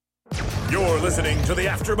You're listening to the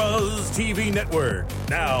AfterBuzz TV Network,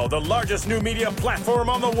 now the largest new media platform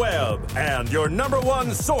on the web, and your number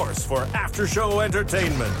one source for after-show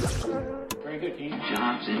entertainment. Very good, Dean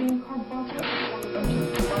Johnson.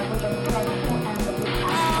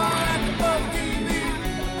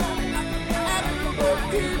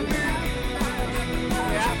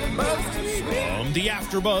 From the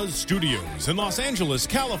AfterBuzz Studios in Los Angeles,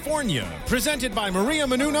 California, presented by Maria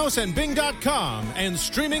Menounos and Bing.com, and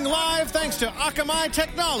streaming live thanks to Akamai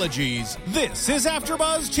Technologies, this is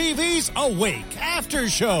AfterBuzz TV's Awake After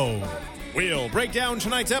Show. We'll break down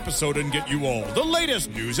tonight's episode and get you all the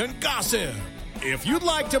latest news and gossip. If you'd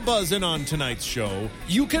like to buzz in on tonight's show,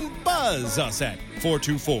 you can buzz us at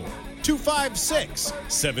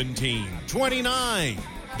 424-256-1729.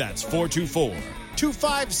 That's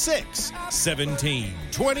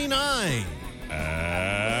 424-256-1729.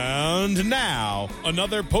 And now,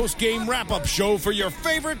 another post-game wrap-up show for your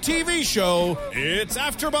favorite TV show. It's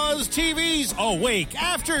AfterBuzz TV's Awake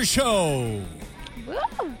After Show. Woo!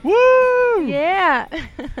 Woo! Yeah.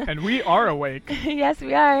 And we are awake. Yes,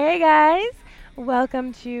 we are. Hey, guys.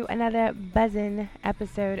 Welcome to another buzzin'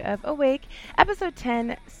 episode of Awake, episode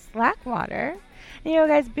 10, Slackwater. You know,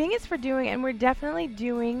 guys, Bing is for doing, and we're definitely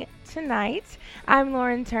doing tonight. I'm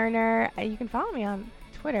Lauren Turner. You can follow me on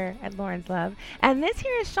Twitter at Lauren's Love. And this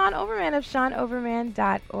here is Sean Overman of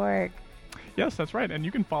SeanOverman.org. Yes, that's right. And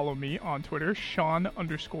you can follow me on Twitter,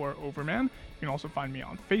 Sean_Overman. You can also find me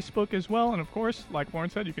on Facebook as well. And of course, like Lauren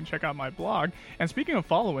said, you can check out my blog. And speaking of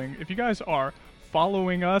following, if you guys are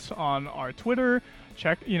following us on our Twitter,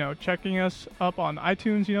 checking us up on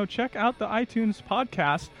iTunes, check out the iTunes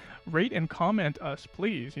podcast. Rate and comment us,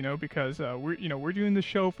 please, because we're doing the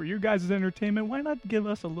show for you guys' entertainment. Why not give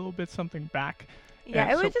us a little bit something back? Yeah,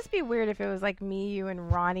 And it would just be weird if it was like me, you,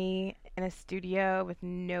 and Ronnie in a studio with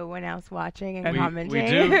no one else watching and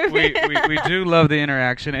commenting. We do love the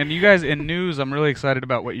interaction. And you guys, in news, I'm really excited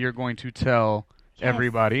about what you're going to tell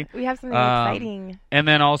everybody. We have something exciting. And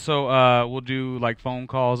then also we'll do like phone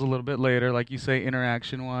calls a little bit later, like you say,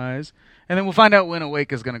 interaction-wise. And then we'll find out when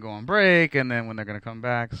Awake is going to go on break and then when they're going to come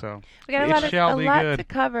back. So we got a lot to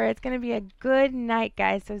cover. It's going to be a good night,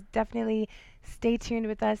 guys. So definitely stay tuned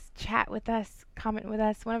with us, chat with us, comment with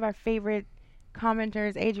us. One of our favorite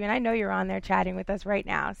commenters, Adrian, I know you're on there chatting with us right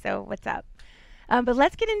now. So what's up? But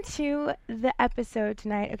let's get into the episode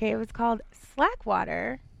tonight. Okay, it was called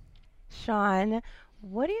Slackwater. Sean,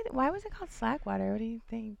 why was it called Slackwater? What do you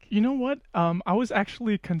think? You know what? I was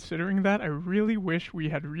actually considering that. I really wish we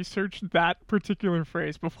had researched that particular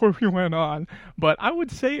phrase before we went on. But I would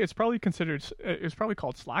say it's probably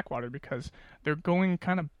called Slackwater because they're going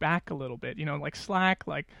kind of back a little bit. Like Slack,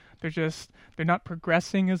 like they're not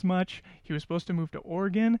progressing as much. He was supposed to move to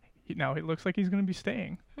Oregon. Now it looks like he's going to be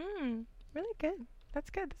staying. Really good. That's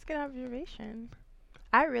good. That's a good observation.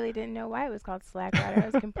 I really didn't know why it was called Slackwater. I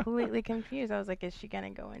was completely confused. I was like, is she going to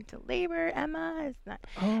go into labor, Emma? It's not.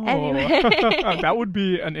 Oh, anyway. That would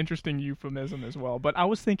be an interesting euphemism as well. But I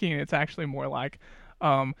was thinking it's actually more like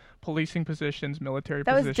policing positions, military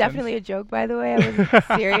positions. That was definitely a joke, by the way. I was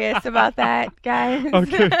serious about that, guys.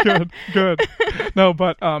 Okay, good. No,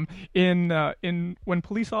 but in when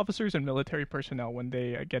police officers and military personnel, when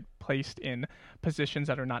they get placed in positions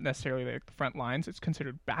that are not necessarily like the front lines, it's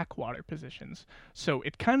considered backwater positions. So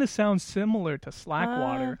it kind of sounds similar to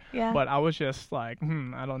Slackwater, yeah. But I was just like,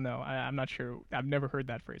 I don't know. I'm not sure. I've never heard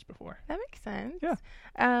that phrase before. That makes sense. Yeah.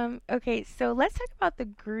 Okay, so let's talk about the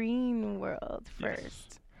green world first.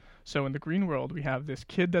 Yes. So in the green world, we have this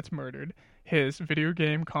kid that's murdered. His video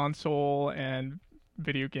game console and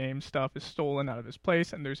video game stuff is stolen out of his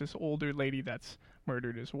place, and there's this older lady that's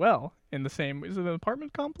murdered as well in the same. Is it an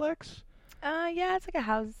apartment complex? Yeah, it's like a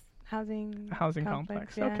housing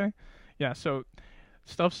complex. Yeah. Okay, yeah. So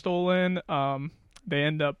stuff stolen. They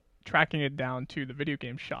end up tracking it down to the video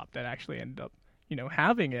game shop that actually ended up,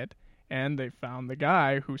 having it, and they found the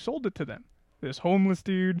guy who sold it to them. This homeless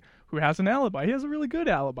dude who has an alibi. He has a really good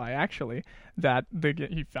alibi, actually, that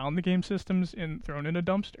he found the game systems thrown in a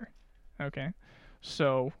dumpster. Okay?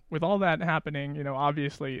 So with all that happening,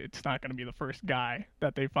 obviously it's not going to be the first guy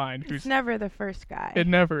that they find. It's never the first guy. It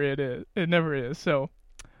never is. So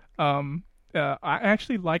I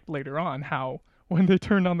actually liked later on how when they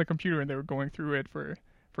turned on the computer and they were going through it for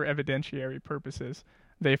evidentiary purposes,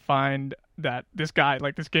 they find that this guy,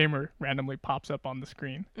 like this gamer, randomly pops up on the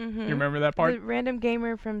screen. Mm-hmm. You remember that part? The random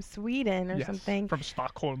gamer from Sweden or something. From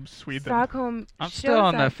Stockholm, Sweden. Stockholm. I'm still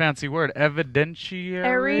on that fancy word,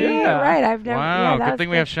 evidentiary. Yeah. Right, I've never. Wow, good thing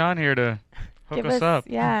we have Sean here to hook us up.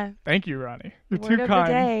 Yeah. Thank you, Ronnie. You're Word too of kind.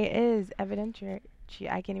 the day is evidentiary.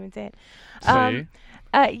 I can't even say it. See?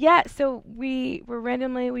 Yeah, so we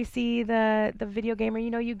see the video gamer.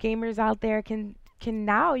 You know, you gamers out there can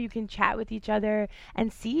now you can chat with each other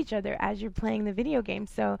and see each other as you're playing the video game.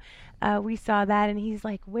 So we saw that, and he's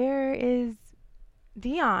like, "Where is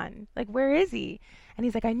Dion? Like, where is he?" And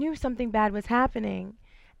he's like, "I knew something bad was happening."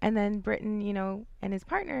 And then Britton, you know, and his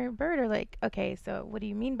partner Bert are like, "Okay, so what do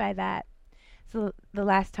you mean by that?" So the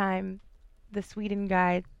last time the Sweden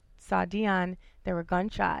guy saw Dion, there were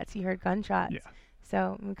gunshots. He heard gunshots. Yeah.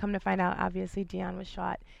 So we come to find out, obviously, Dion was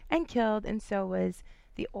shot and killed, and so was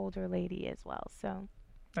the older lady as well. So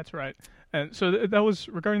That's right. And so that was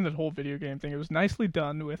regarding the whole video game thing. It was nicely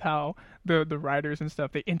done with how the writers and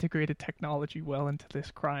stuff, they integrated technology well into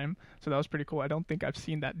this crime. So that was pretty cool. I don't think I've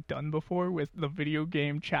seen that done before with the video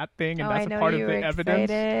game chat thing, and that's a part of the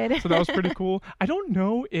evidence. So that was pretty cool. I don't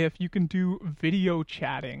know if you can do video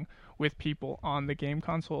chatting with people on the game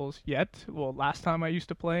consoles yet. Well, last time I used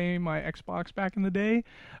to play my Xbox back in the day,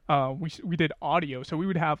 we did audio, so we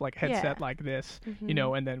would have like headset like this, you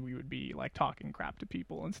know, and then we would be like talking crap to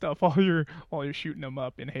people and stuff while you're shooting them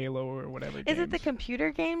up in Halo or whatever. Is it the computer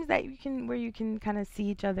games that where you can kind of see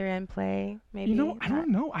each other and play? Maybe. You know, I don't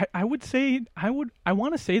know. I would say I want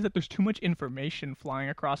to say that there's too much information flying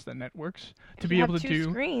across the networks to be able to do. You have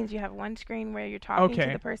two screens. You have one screen where you're talking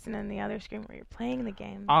to the person, and the other screen where you're playing the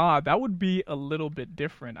game. That would be a little bit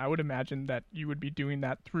different. I would imagine that you would be doing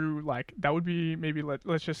that through, like, that would be maybe,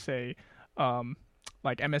 let's just say,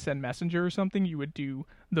 like MSN Messenger or something. You would do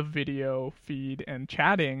the video feed and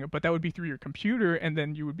chatting, but that would be through your computer, and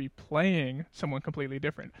then you would be playing someone completely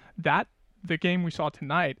different. The game we saw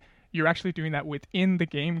tonight, you're actually doing that within the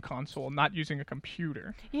game console, not using a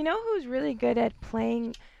computer. You know who's really good at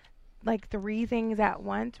playing like 3 things at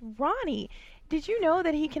once? Ronnie. Did you know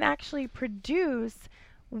that he can actually produce,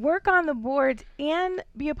 work on the boards, and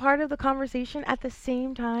be a part of the conversation at the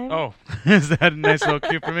same time? Oh, is that a nice little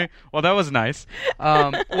cue for me? Well, that was nice.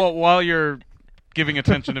 Well, while you're giving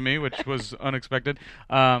attention to me, which was unexpected,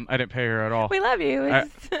 I didn't pay her at all. We love you.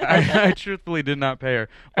 I truthfully did not pay her.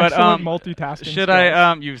 But excellent multitasking. Should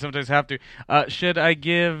I? You sometimes have to. Should I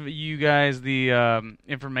give you guys the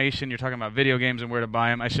information? You're talking about video games and where to buy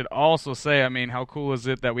them. I should also say, I mean, how cool is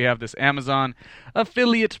it that we have this Amazon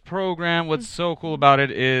affiliate program? What's so cool about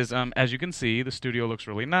it is, as you can see, the studio looks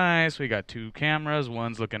really nice. We got 2 cameras.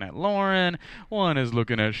 One's looking at Lauren. One is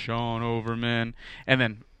looking at Sean Overman. And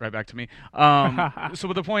then right back to me.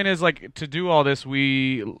 So the point is, like, to do all this,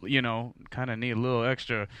 we, you know, kind of need a little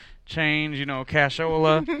extra change, you know,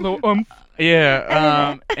 cashola.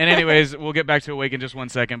 Yeah. And anyways, we'll get back to Awake in just one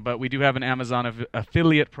second, but we do have an Amazon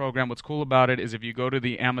affiliate program. What's cool about it is if you go to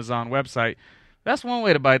the Amazon website, that's one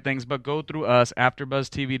way to buy things, but go through us,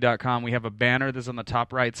 AfterBuzzTV.com. We have a banner that's on the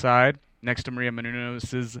top right side next to Maria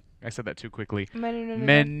Menounos', I said that too quickly.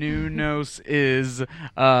 Menounos'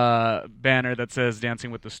 banner that says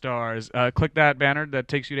Dancing with the Stars. Click that banner that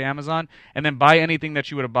takes you to Amazon, and then buy anything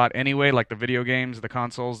that you would have bought anyway, like the video games, the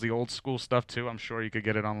consoles, the old school stuff too. I'm sure you could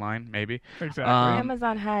get it online, maybe. Exactly.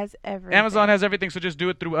 Amazon has everything. Amazon has everything, so just do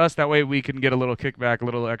it through us. That way we can get a little kickback, a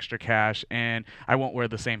little extra cash, and I won't wear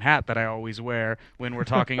the same hat that I always wear when we're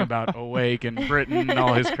talking about Awake and Britain and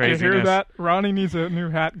all his craziness. You hear that? Ronnie needs a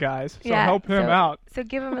new hat, guys. So help him out. So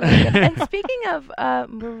give him a little. And speaking of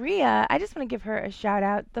Maria, I just want to give her a shout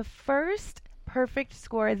out. The first perfect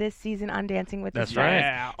score this season on Dancing with the Stars. That's right.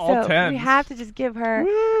 Yeah, all 10s. We have to just give her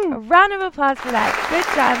a round of applause for that. Good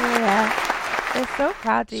job, Maria. We're so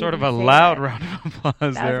proud to Sort of a loud round of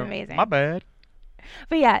applause that there. Was amazing. My bad.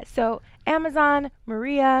 But yeah, so Amazon,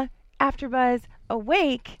 Maria, AfterBuzz,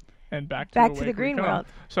 Awake. And back to the green world.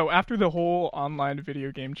 So after the whole online video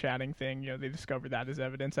game chatting thing, you know, they discovered that as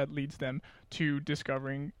evidence that leads them to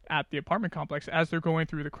discovering at the apartment complex as they're going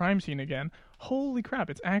through the crime scene again, holy crap,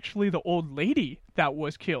 it's actually the old lady that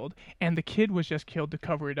was killed, and the kid was just killed to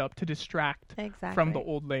cover it up, to distract from the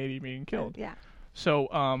old lady being killed. Yeah. So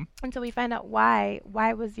and so we find out why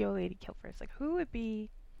was the old lady killed first? Like, who would be,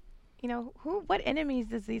 you know, what enemies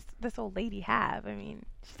does this old lady have? I mean,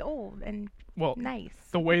 she's old and nice.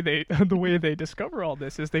 The way they discover all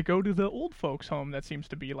this is they go to the old folks' home that seems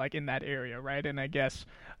to be like in that area, right? And I guess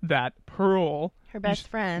that Pearl, her best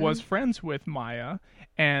friend, was friends with Maya,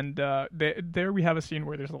 and there we have a scene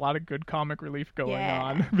where there's a lot of good comic relief going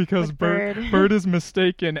on because Bird is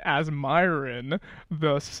mistaken as Myron,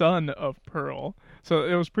 the son of Pearl. So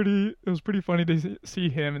it was pretty funny to see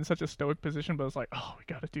him in such a stoic position, but it was like, oh, we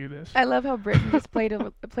got to do this. I love how Britton just played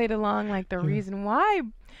along, like the reason why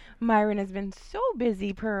Myron has been so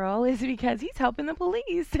busy, Pearl, is because he's helping the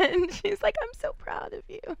police. And she's like, I'm so proud of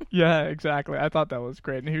you. Yeah, exactly. I thought that was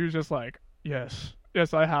great. And he was just like, yes,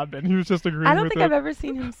 Yes, I have been. He was just agreeing I don't with think it. I've ever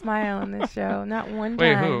seen him smile on this show. Not one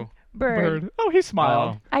Wait, time. who? Bird. Oh, he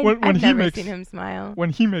smiled. I've when he never makes seen him smile. when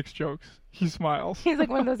he makes jokes, he smiles. He's like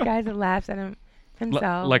one of those guys that laughs at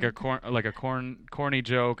himself. Like a corny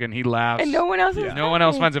joke, and he laughs. And no one else is Yeah. No one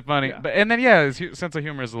else funny. finds it funny. Yeah. But then his sense of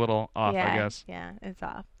humor is a little off, I guess. Yeah, it's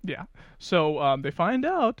off. Yeah. So they find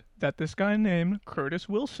out that this guy named Curtis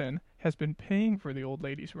Wilson has been paying for the old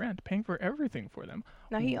lady's rent, paying for everything for them.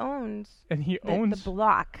 Now he owns And he the owns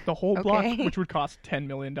block. the whole block, okay? which would cost $10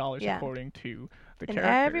 million Yeah. according to the And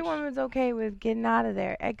characters. everyone was okay with getting out of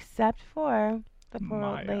there except for the poor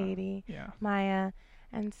old Maya. lady, Yeah. Maya.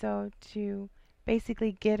 And so to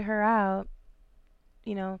basically get her out,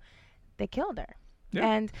 they killed her. Yeah.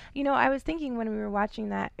 And, I was thinking when we were watching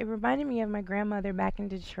that, it reminded me of my grandmother back in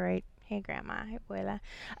Detroit. Hey, Grandma. Hey, Abuela.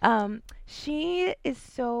 She is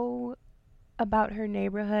so about her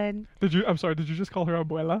neighborhood. I'm sorry, did you just call her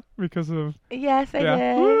abuela because of Yes, I Yeah.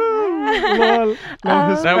 did. Woo! Lol.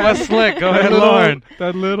 That was slick. Go ahead, That little- Lauren.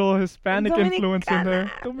 That little Hispanic influence in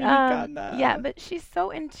there. Dominicana. Dominicana. Yeah, but she's so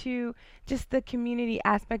into just the community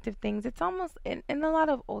aspect of things. It's almost, and a lot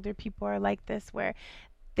of older people are like this, where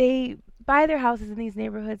they buy their houses in these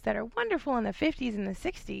neighborhoods that are wonderful in the 50s and the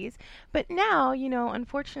 60s, but now,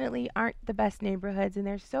 unfortunately aren't the best neighborhoods, and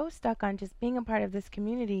they're so stuck on just being a part of this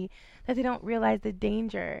community that they don't realize the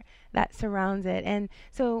danger that surrounds it. And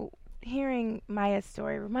so hearing Maya's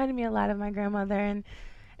story reminded me a lot of my grandmother, and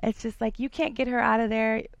it's just like, you can't get her out of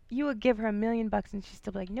there. You would give her $1 million and she'd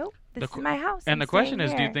still be like, nope, this is my house. And I'm the question staying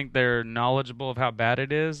is, do you here." think they're knowledgeable of how bad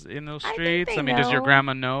it is in those I think streets? they I mean, does your know.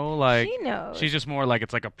 grandma know? Like, She knows. she's just more like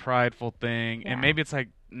it's like a prideful thing, Yeah. and maybe it's like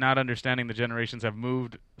not understanding the generations have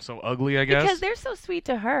moved so ugly, I guess. Because they're so sweet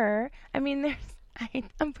to her. I mean,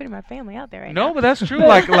 I'm putting my family out there right now. No, but that's true.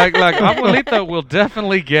 like Abuelita will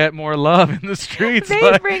definitely get more love in the streets. They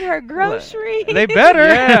like, bring her groceries. They better.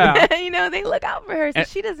 Yeah. They look out for her, so And-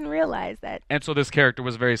 she doesn't realize that. And so this character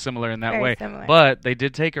was very similar in that Very way. similar. But they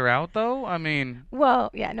did take her out, though. I mean,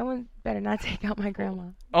 Well, yeah, no one better not take out my grandma.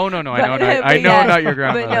 oh no, I know, But- I but know, yeah, not your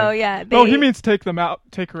grandmother. But no, yeah. No, he they- means take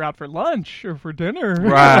her out for lunch or for dinner.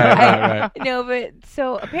 Right. No, but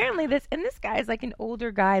so apparently this guy is like an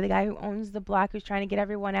older guy, the guy who owns the block, who's trying to get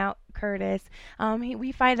everyone out, Curtis.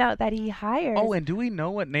 We find out that he hires. Oh, and do we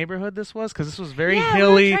know what neighborhood this was? Because this was very Yeah, we were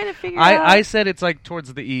hilly. trying to figure out. I said it's like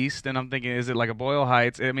towards the east, and I'm thinking, is it like a Boyle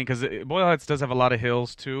Heights? I mean, because Boyle Heights does have a lot of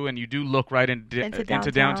hills too, and you do look right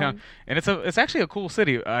into downtown, and it's actually a cool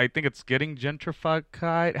city. I think it's getting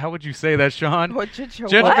gentrified. How would you say that, Sean? What?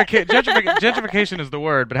 Gentrification is the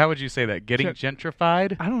word, but how would you say that? Getting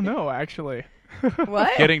gentrified? I don't know, actually.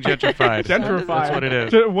 What? Getting gentrified. Gentrified. That's what it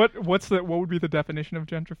is. What would be the definition of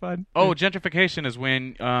gentrified? Oh, gentrification is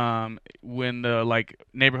when the like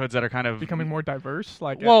neighborhoods that are kind of Becoming more diverse,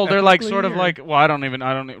 like well, they're like ethnically, sort of or- like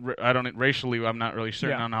I don't racially. I'm not really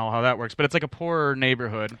certain Yeah. on how that works, but it's like a poorer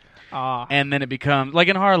neighborhood, Ah. and then it becomes like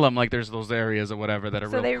in Harlem, like there's those areas or whatever that are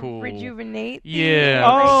So they real cool. rejuvenate. Yeah,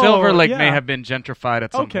 Oh, Silver Lake may yeah. have been gentrified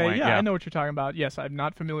at some Okay, point. yeah, I know what you're talking about. Yes, I'm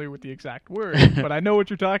not familiar with the exact word, but I know what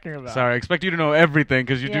you're talking about. Sorry, I expect you to know everything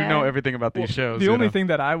because you do Yeah. know everything about these Well, shows. The you only know? thing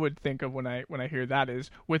that I would think of when I hear that is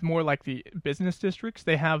with more like the business districts,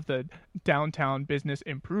 they have the downtown business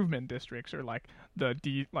improvement districts, or like the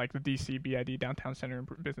DCBID, Downtown Center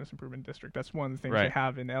Business Improvement District. That's one of the things they Right.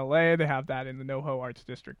 have in LA. They have that in the NoHo Arts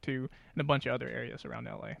District too, and a bunch of other areas around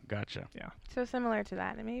LA. Gotcha. So similar to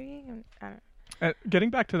that, maybe. I don't know. Getting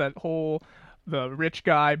back to that whole the rich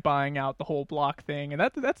guy buying out the whole block thing, and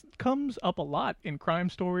that comes up a lot in crime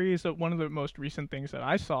stories. One of the most recent things that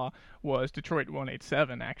I saw was Detroit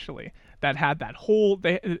 187, actually, that had that whole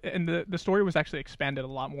the story was actually expanded a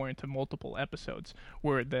lot more into multiple episodes,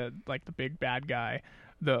 where the big bad guy,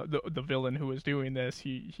 the villain who was doing this,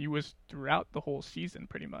 he was throughout the whole season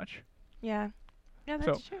pretty much. Yeah. Yeah, So,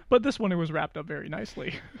 that's true. but this one, it was wrapped up very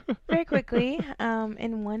nicely. Very quickly,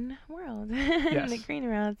 in one world, in the Yes. green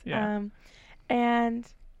world. Yeah. And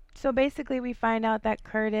so basically we find out that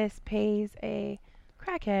Curtis pays a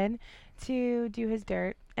crackhead to do his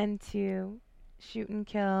dirt and to shoot and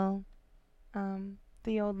kill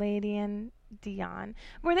the old lady and Dion.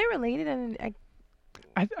 Were they related? And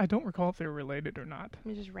I don't recall if they were related or not. it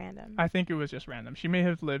was just random. I think it was just random. She may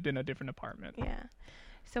have lived in a different apartment. Yeah.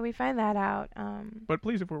 So we find that out. But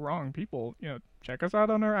please, if we're wrong, people, check us out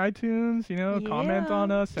on our iTunes, comment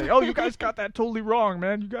on us, say, oh, you guys got that totally wrong,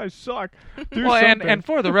 man. You guys suck. Do something. And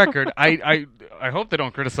for the record, I hope they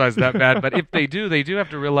don't criticize that bad, but if they do have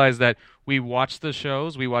to realize that we watch the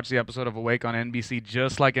shows. We watch the episode of Awake on NBC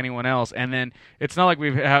just like anyone else, and then it's not like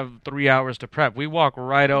we have 3 hours to prep. We walk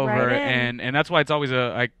right over, and that's why it's always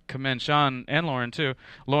I commend Sean and Lauren too.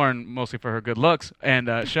 Lauren mostly for her good looks,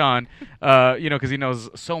 and Sean, because he knows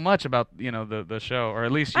so much about the show, or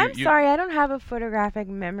at least I'm sorry, I don't have a photographic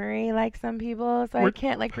memory like some people, so I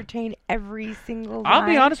can't retain every single line. I'll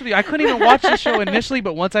be honest with you, I couldn't even watch the show initially,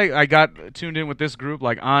 but once I got tuned in with this group,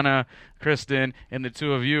 like Anna, Kristen, and the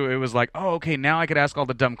two of you, it was like, oh, okay, now I could ask all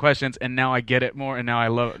the dumb questions, and now I get it more, and now I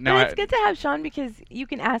love it. But it's good to have Sean because you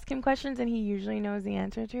can ask him questions, and he usually knows the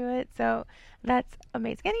answer to it, so that's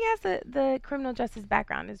amazing. And he has the criminal justice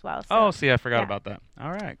background as well. So. Oh, see, I forgot about that.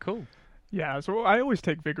 All right, cool. Yeah, so I always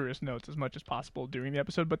take vigorous notes as much as possible during the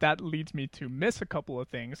episode, but that leads me to miss a couple of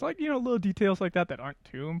things. Like, little details like that aren't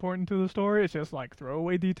too important to the story. It's just like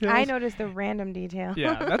throwaway details. I noticed the random detail.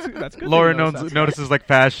 Yeah, that's good. Lauren notices like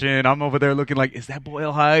fashion. I'm over there looking like, is that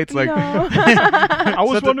Boyle Heights? Like, no. I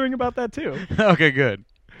was wondering about that too. Okay, good.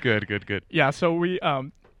 Yeah, so we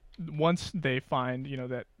once they find,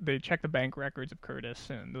 that they check the bank records of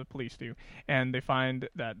Curtis, and the police do, and they find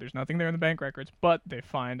that there's nothing there in the bank records, but they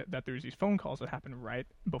find that there's these phone calls that happen right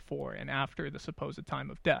before and after the supposed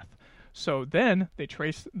time of death. So then they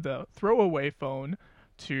trace the throwaway phone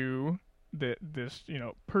to this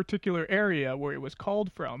particular area where it was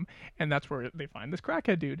called from, and that's where they find this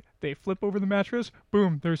crackhead dude. They flip over the mattress,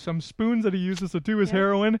 boom, there's some spoons that he uses to do his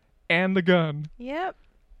heroin, and the gun. Yep.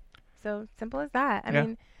 So simple as that. I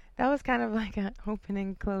mean, that was kind of like an open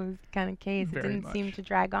and closed kind of case. It didn't seem to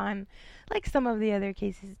drag on like some of the other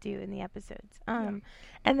cases do in the episodes. And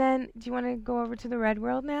then, do you want to go over to the Red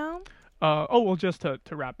World now? Just to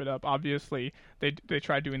wrap it up, obviously, they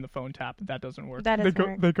try doing the phone tap. That doesn't work.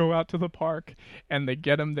 They go out to the park, and they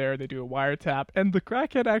get him there. They do a wiretap, and the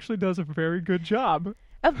crackhead actually does a very good job.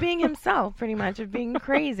 Of being himself, pretty much, of being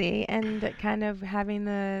crazy, and kind of having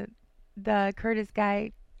the Curtis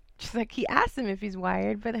guy. Just like he asked him if he's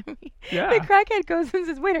wired, but I mean, the crackhead goes and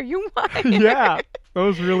says, "Wait, are you wired?" Yeah, that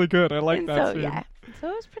was really good. I like that scene. Yeah, so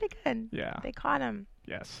it was pretty good. Yeah, they caught him.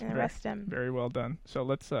 Yes, and arrested him. Very well done. So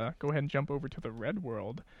let's go ahead and jump over to the Red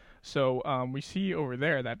World. So we see over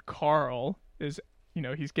there that Carl is,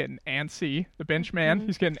 he's getting antsy. The benchman,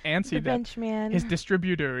 he's getting antsy. The benchman. His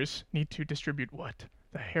distributors need to distribute what?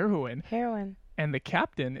 The heroin. And the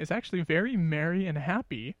captain is actually very merry and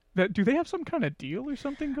happy. Do they have some kind of deal or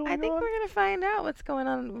something going on? I think we're going to find out what's going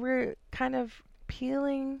on. We're kind of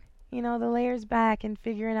peeling, the layers back and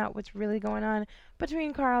figuring out what's really going on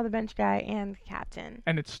between Carl, the bench guy, and the captain.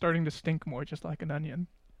 And it's starting to stink more, just like an onion.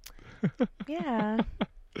 Yeah.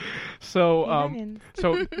 So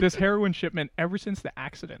this heroin shipment, ever since the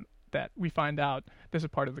accident, that we find out this is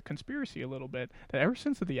part of the conspiracy a little bit, that ever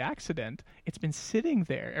since the accident, it's been sitting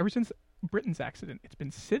there. Ever since Britain's accident, it's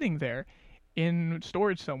been sitting there in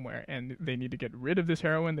storage somewhere, and they need to get rid of this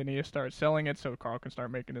heroin. They need to start selling it so Carl can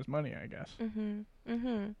start making his money, I guess.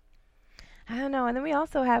 I don't know. And then we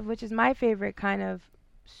also have, which is my favorite kind of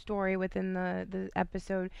story within the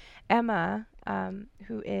episode, Emma,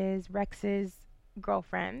 who is Rex's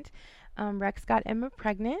girlfriend. Rex got Emma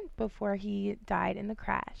pregnant before he died in the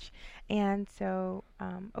crash. And so,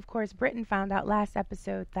 of course, Britain found out last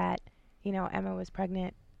episode that, Emma was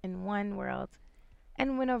pregnant in one world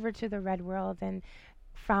and went over to the Red World and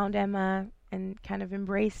found Emma and kind of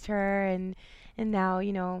embraced her and now,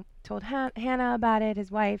 told Hannah about it, his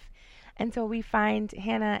wife. And so we find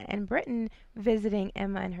Hannah and Britain visiting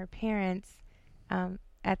Emma and her parents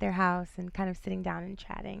at their house and kind of sitting down and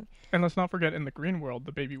chatting. And let's not forget, in the Green World,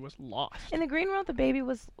 the baby was lost. In the Green World, the baby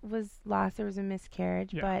was lost. There was a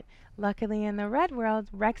miscarriage. Yeah. But luckily in the Red World,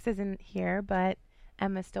 Rex isn't here, but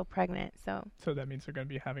Emma's still pregnant. So that means they're going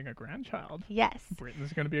to be having a grandchild. Yes.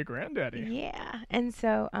 Britain's going to be a granddaddy. Yeah. And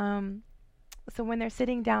so so when they're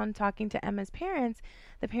sitting down talking to Emma's parents,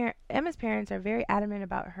 Emma's parents are very adamant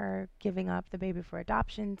about her giving up the baby for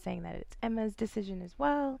adoption, saying that it's Emma's decision as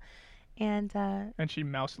well. And she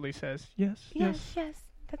mousily says, yes,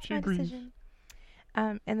 that's she my agrees. decision.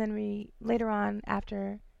 And then later on,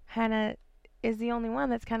 after Hannah is the only one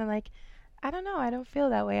that's kind of like, I don't know, I don't feel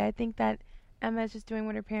that way. I think that Emma is just doing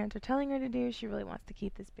what her parents are telling her to do. She really wants to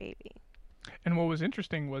keep this baby. And what was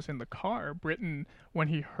interesting was in the car, Britain, when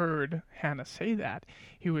he heard Hannah say that,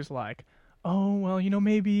 he was like, oh, well,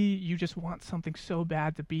 maybe you just want something so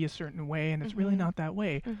bad to be a certain way, and it's really not that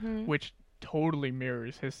way, which totally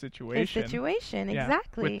mirrors his situation.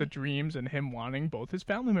 Exactly. With the dreams and him wanting both his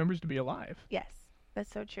family members to be alive. Yes,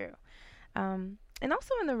 that's so true. And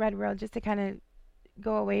also in the Red World, just to kind of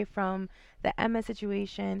go away from the Emma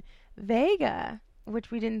situation, Vega,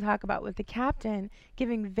 which we didn't talk about with the captain,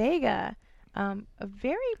 giving Vega a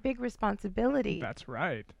very big responsibility. That's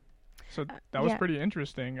right. So that was pretty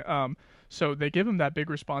interesting. So they give him that big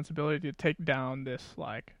responsibility to take down this,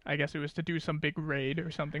 like, I guess it was to do some big raid or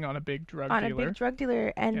something on a big drug dealer. On a big drug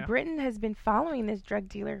dealer. And Britain has been following this drug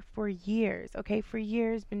dealer for years, okay? For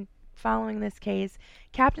years, been following this case.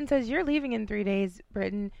 Captain says, you're leaving in 3 days,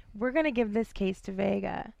 Britain. We're going to give this case to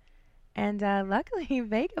Vega. And luckily,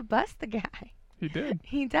 Vega busts the guy. He did.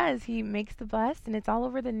 He does. He makes the bust, and it's all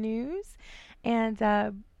over the news.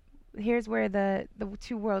 And here's where the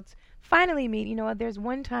two worlds finally meet. You know, there's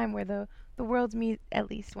one time where the worlds meet at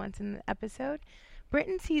least once in the episode.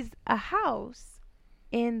 Britain sees a house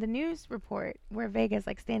in the news report where Vega's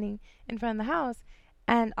like standing in front of the house,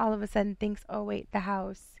 and all of a sudden thinks, oh wait, the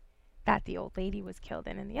house that the old lady was killed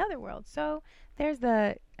in the other world. So there's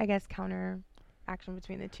the, I guess, counter action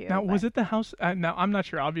between the two. Now, was it the house? Now, I'm not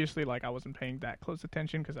sure. Obviously, like, I wasn't paying that close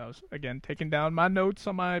attention because I was, again, taking down my notes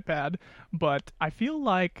on my iPad. But I feel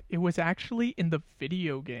like it was actually in the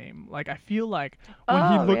video game. Like, I feel like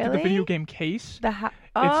when he looked at the video game case, it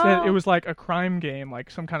said it was like a crime game, like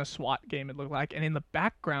some kind of SWAT game it looked like. And in the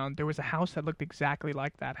background, there was a house that looked exactly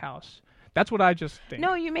like that house. That's what I just think.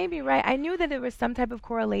 No, you may be right. I knew that there was some type of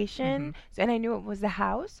correlation, and I knew it was the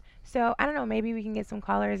house. So, I don't know, maybe we can get some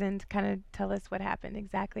callers and kind of tell us what happened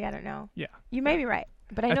exactly. I don't know. Yeah. You may be right,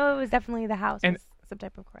 but I know it was definitely the house. And some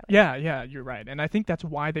type of correlation. Yeah, you're right. And I think that's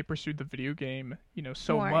why they pursued the video game,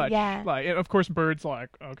 so much. Yeah. Like, and of course, Bird's like,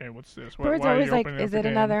 okay, what's this? Bird's always like, is it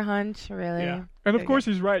another hunch? Really? Yeah. And of course,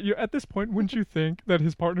 he's right. At this point, wouldn't you think that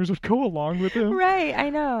his partners would go along with him? Right, I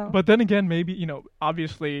know. But then again, maybe,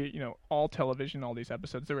 obviously, all television, all these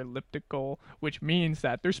episodes, they're elliptical, which means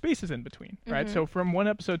that there's spaces in between, right? So from one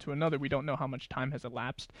episode to another, we don't know how much time has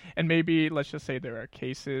elapsed. And maybe, let's just say there are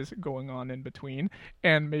cases going on in between,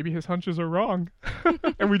 and maybe his hunches are wrong,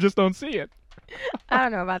 and we just don't see it. I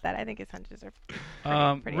don't know about that. I think his hunches are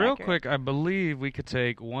pretty real accurate. quick, I believe we could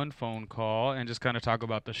take one phone call and just kind of talk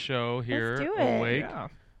about the show here. Let's do it. Awake.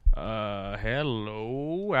 Yeah.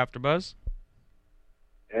 Hello, AfterBuzz.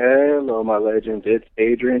 Hello, my legend. It's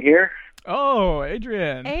Adrian here. Oh,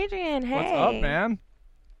 Adrian. Adrian, hey. What's up, man?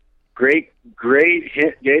 Great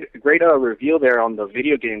reveal there on the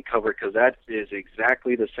video game cover, because that is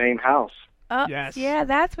exactly the same house. Oh, Yes. Yeah,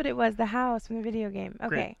 that's what it was, the house from the video game. Okay.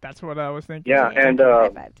 Great. That's what I was thinking. Yeah, and high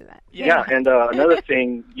five to that. yeah, and another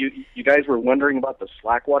thing, you guys were wondering about the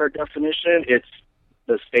slackwater definition. It's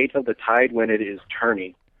the state of the tide when it is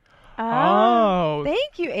turning. Oh.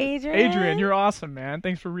 Thank you, Adrian. Adrian, you're awesome, man.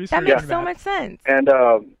 Thanks for That researching makes so much sense. And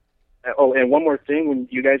and one more thing, when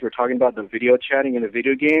you guys were talking about the video chatting in a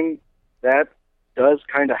video game, that does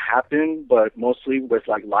kind of happen, but mostly with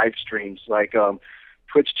like live streams. Like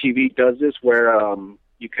Twitch TV does this, where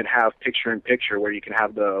you can have picture-in-picture, where you can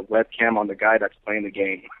have the webcam on the guy that's playing the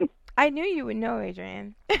game. I knew you would know,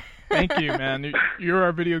 Adrian. Thank you, man. You're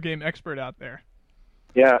our video game expert out there.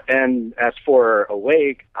 Yeah, and as for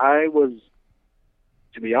Awake, to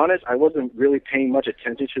be honest, I wasn't really paying much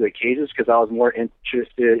attention to the cases because I was more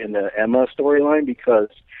interested in the Emma storyline, because,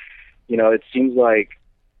 it seems like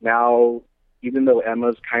now, even though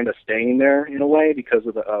Emma's kind of staying there in a way because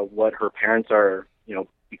of what her parents are,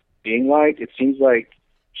 being like, it seems like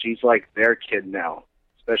she's like their kid now,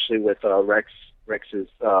 especially with Rex's,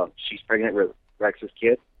 she's pregnant with Rex's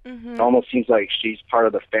kid. Mm-hmm. It almost seems like she's part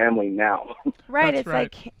of the family now. Right, That's it's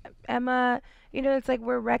right. like Emma, it's like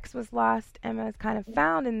where Rex was lost, Emma is kind of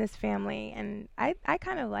found in this family, and I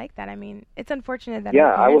kind of like that. I mean, it's unfortunate that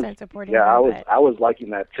her parents aren't supporting her. I was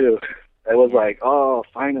liking that too. It was like, oh,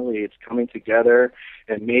 finally it's coming together,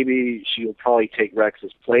 and maybe she'll probably take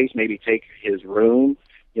Rex's place, maybe take his room,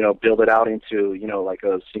 build it out into, like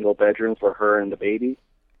a single bedroom for her and the baby.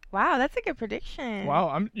 Wow, that's a good prediction.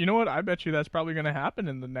 Wow, you know what? I bet you that's probably going to happen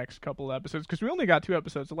in the next couple episodes, because we only got 2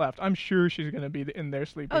 episodes left. I'm sure she's going to be in there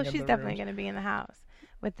sleeping. Oh, she's definitely going to be in the house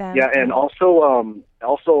with them. Yeah, and also on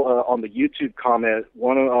the YouTube comment,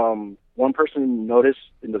 one person noticed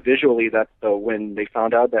in the visually that when they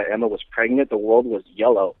found out that Emma was pregnant, the world was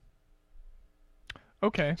yellow.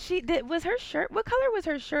 Okay. Was her shirt? What color was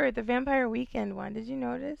her shirt? The Vampire Weekend one. Did you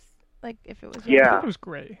notice? Like if it was? I Yeah. think it was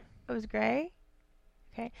gray. It was gray.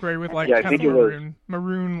 Okay. Gray with like Yeah, I kind of think it was.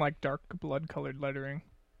 maroon, like dark blood-colored lettering.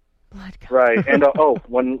 Blood color. Right, and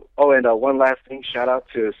one last thing. Shout out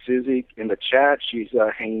to Susie in the chat. She's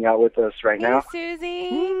hanging out with us right now. Hey, Susie.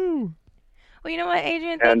 Woo! Well, you know what,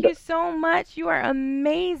 Adrian? Thank you so much. You are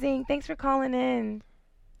amazing. Thanks for calling in.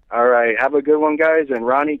 All right, have a good one, guys. And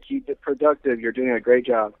Ronnie, keep it productive. You're doing a great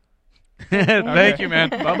job. Thank you, man.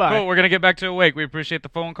 Bye-bye. Cool. We're going to get back to Awake. We appreciate the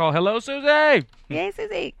phone call. Hello, Susie. Yay,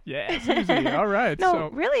 Susie. Yeah, Susie. All right. No, So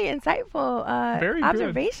really insightful Very good,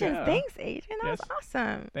 observations. yeah. Thanks, Adrian. That was Yes.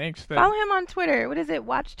 awesome. thanks. Follow him on Twitter. What is it?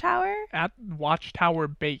 Watchtower? At Watchtower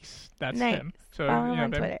Base. That's Nice. him. So Follow him you know,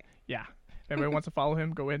 on Twitter. Yeah. If everybody wants to follow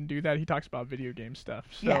him, go ahead and do that. He talks about video game stuff.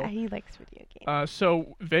 So, Yeah, he likes video games.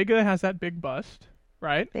 So Vega has that big bust,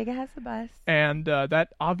 right? Vega has the bust. And that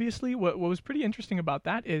obviously, what was pretty interesting about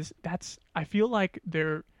that is I feel like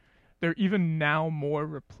they're even now more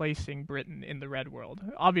replacing Britain in the Red World.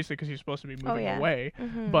 Obviously, because he's supposed to be moving away.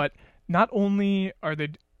 Mhm. But not only are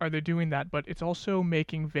they doing that, but it's also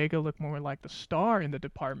making Vega look more like the star in the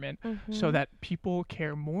department, so Mhm. that people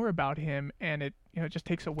care more about him, and it just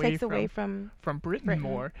takes away from from Britain, Britain.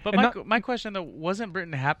 more. But And my question, though, wasn't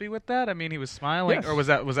Britain happy with that? I mean, he was smiling, Yes. or was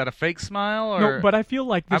that a fake smile? Or no, but I feel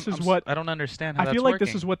like this I'm is what I don't understand how I that's feel like this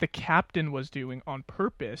working. is what the captain was doing on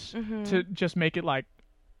purpose Mhm. to just make it like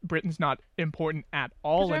Britain's not important at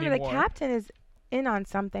all 'Cause remember, anymore. the captain is in on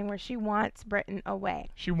something where she wants Britain away.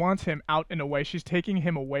 She wants him out and away. She's taking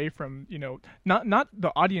him away from, not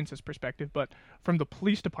the audience's perspective, but from the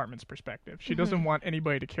police department's perspective. She doesn't want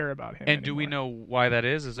anybody to care about him. And do we know why that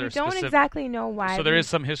is? Is there We a don't specific... exactly know why. So there is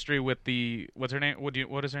some history with the what's her name?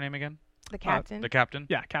 What is her name again? the captain. The captain.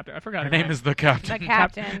 Yeah, captain. I forgot Her name is the captain. The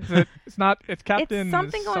captain. It's not. It's captain. It's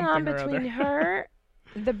something going on something or between other. her,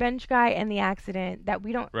 the bench guy, and the accident that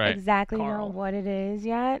we don't Right. exactly know Carl. what it is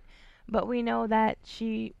yet. But we know that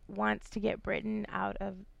she wants to get Britain out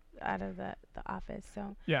of the office.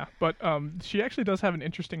 So Yeah, but she actually does have an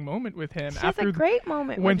interesting moment with him she has after a great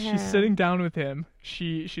moment when with she's him. sitting down with him.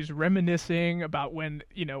 She's reminiscing about when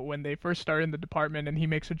they first started in the department, and he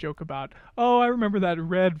makes a joke about, oh, I remember that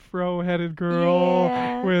red fro-headed girl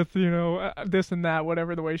Yeah. with this and that,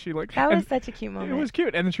 whatever the way she looked. That And was such a cute moment. it was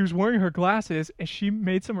cute, and then she was wearing her glasses, and she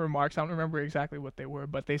made some remarks. I don't remember exactly what they were,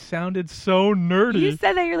 but they sounded so nerdy. You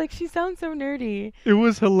said that, you're like, she sounds so nerdy. It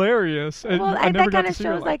was hilarious. And Well, I never that got kind to of see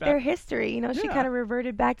her shows like their that. history. She Yeah. kind of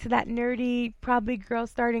reverted back to that nerdy, probably girl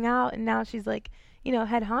starting out, and now she's like,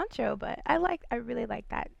 head honcho. But I really like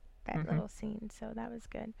that Mhm. little scene. So that was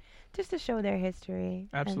good, just to show their history.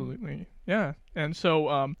 and- Absolutely, yeah. And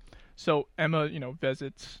so, so Emma,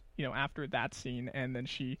 visits, after that scene, and then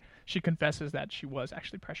she confesses that she was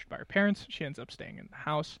actually pressured by her parents. She ends up staying in the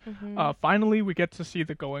house. Mhm. Finally, we get to see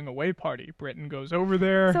the going away party. Britain goes over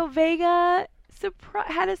there. So Vega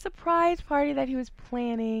had a surprise party that he was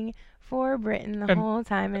planning for Britain the And- whole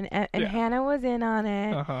time, and yeah. Hannah was in on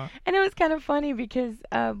it. Uh-huh. And it was kind of funny because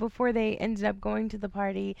before they ended up going to the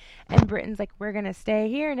party, and Britain's like, we're going to stay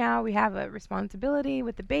here now. We have a responsibility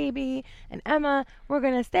with the baby. And Emma, we're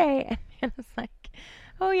going to stay. And Hannah's like,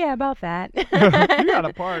 oh, yeah, about that. You got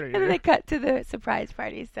a party. And then they cut to the surprise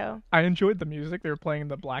party. So I enjoyed the music. They were playing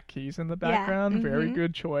the Black Keys in the Yeah, background. Very mhm.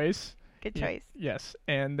 good choice. good Yeah, choice. Yes.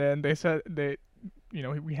 And then they said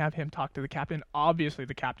we have him talk to the captain. Obviously,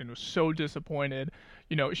 the captain was so disappointed.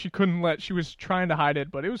 She was trying to hide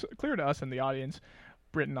it, but it was clear to us in the audience.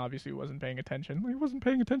 Britain obviously wasn't paying attention. He wasn't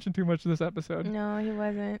paying attention too much this episode. No, he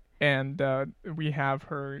wasn't. And we have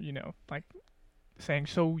her, like saying,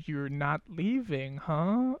 so you're not leaving,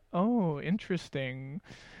 huh? Oh, interesting.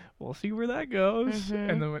 We'll see where that goes. Mhm.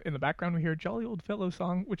 And then in the background, we hear Jolly Old Fellow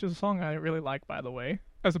song, which is a song I really like, by the way,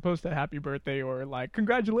 as opposed to Happy Birthday or like For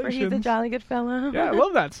Congratulations. he's a jolly good fellow. Yeah, I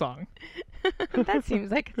love that song. That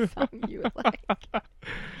seems like a song you would like. A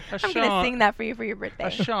I'm going to sing that for you for your birthday.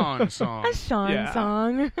 A Sean song. A Sean Yeah.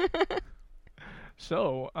 song.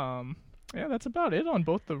 So, yeah, that's about it on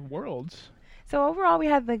both the worlds. So overall, we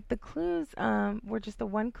had the clues were just the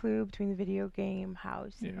one clue between the video game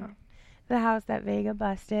house Yeah. and the house that Vega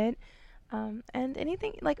busted. And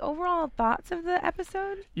anything, like, overall thoughts of the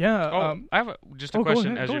episode? Yeah. Oh, I have just a go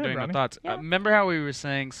question ahead, as go you're ahead, doing Ronnie. the thoughts. Yeah. Remember how we were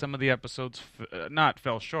saying some of the episodes not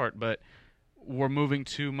fell short, but were moving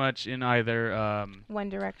too much in either One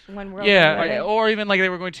direction, one world. yeah, one way. or even like they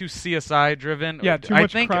were going too CSI driven. Yeah, too I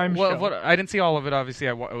much think crime show. what I didn't see all of it. Obviously,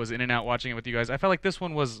 I was in and out watching it with you guys. I felt like this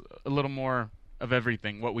one was a little more of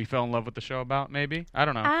everything. What we fell in love with the show about, maybe. I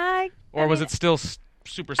don't know. Or was mean, it still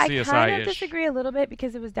super I CSI-ish? kind of disagree a little bit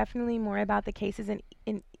because it was definitely more about the cases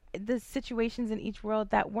in the situations in each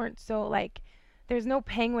world that weren't so, like, there's no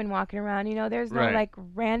penguin walking around, there's no Right. like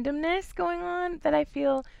randomness going on that I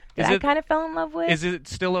feel that Is I it- kind of fell in love with. Is it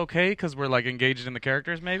still okay because we're like engaged in the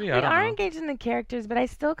characters? Maybe We I don't are know. engaged in the characters, but I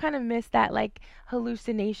still kind of miss that like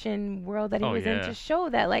hallucination world that he Oh, was in yeah. to show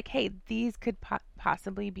that like, hey, these could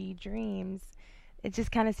possibly be dreams. It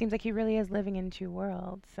just kind of seems like he really is living in two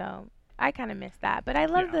worlds. So I kind of miss that, but I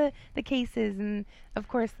love Yeah. the cases and of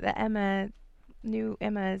course the new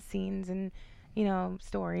Emma scenes and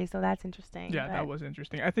story. So that's interesting. Yeah, that was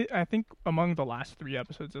interesting. I think among the last 3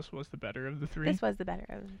 episodes, this was the better of the 3. This was the better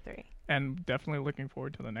of the 3. And definitely looking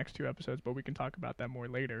forward to the next 2 episodes, but we can talk about that more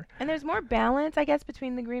later. And there's more balance, I guess,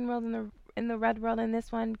 between the green world and the red world in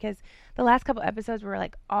this one, because the last couple episodes were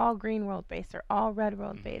like all green world based or all red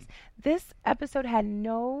world based. This episode had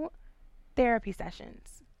no therapy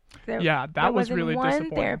sessions. There was really one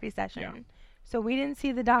disappointing. Therapy session. Yeah. So we didn't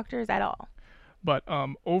see the doctors at all. But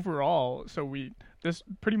overall, this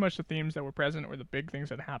pretty much the themes that were present or the big things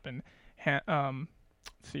that happened.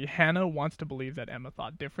 Hannah wants to believe that Emma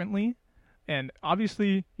thought differently, and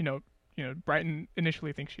obviously, Brighton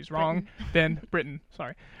initially thinks she's wrong. Then Britton,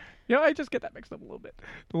 sorry, I just get that mixed up a little bit.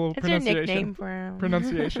 The little It's pronunciation. your nickname for him.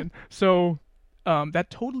 Pronunciation. So that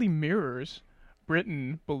totally mirrors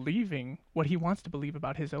Britton believing what he wants to believe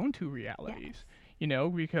about his own 2 realities.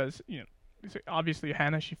 Yes. Because obviously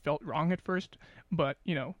Hannah, she felt wrong at first, but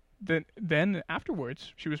then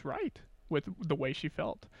afterwards she was right with the way she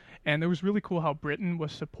felt. And it was really cool how Britton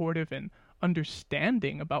was supportive and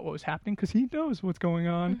understanding about what was happening, because he knows what's going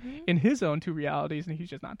on in his own 2 realities, and he's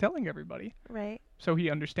just not telling everybody. Right. So he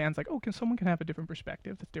understands, like, someone can have a different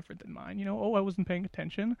perspective that's different than mine. I wasn't paying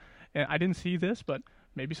attention and I didn't see this, but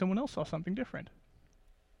maybe someone else saw something different.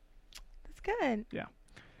 That's good. Yeah.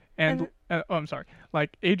 And I'm sorry.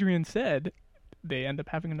 Like Adrian said, they end up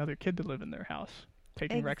having another kid to live in their house,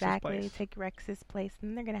 taking Rex's place. Take Rex's place,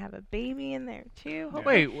 and they're gonna have a baby in there too. Yeah.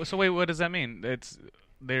 Wait, what does that mean?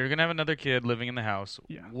 They're gonna have another kid living in the house.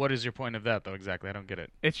 Yeah. What is your point of that, though? Exactly, I don't get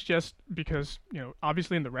it. It's just because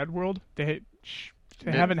obviously in the Red World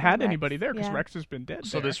they haven't had anybody there because Rex has been dead.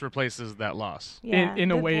 So this replaces that loss. Yeah, in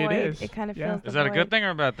a way, void, it is. It kind of Yeah. feels. Is that a good thing or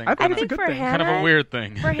a bad thing? I think I it's a think good for thing. Hannah, Kind of a weird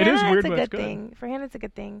thing. For It Hannah, is weird, it's a but good it's good. thing. For Hannah, it's a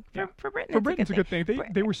good thing. Yeah. For Britton, Britton's a good thing.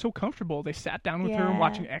 They were so comfortable. They sat down with her and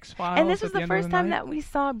watching X-Files. And this was at the end first of the time night. that we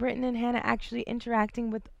saw Britton and Hannah actually interacting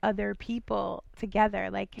with other people together,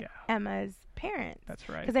 like Emma's parents. That's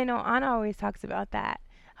right. Because I know Anna always talks about that,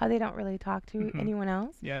 how they don't really talk to anyone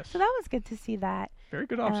else. Yes. So that was good to see that. Very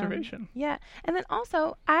good observation. Yeah. And then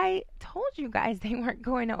also, I told you guys they weren't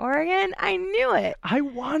going to Oregon. I knew it. I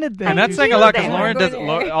wanted them. And that's I saying a knew lot they because were Lauren does going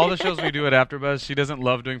there. all the shows we do at AfterBuzz. She doesn't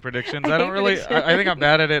love doing predictions. I I don't hate really. predictions. I think I'm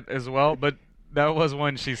bad at it as well. But that was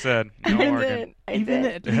one she said. No Oregon. I Even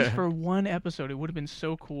did. at least for one episode, it would have been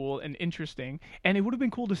so cool and interesting. And it would have been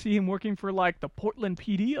cool to see him working for, like, the Portland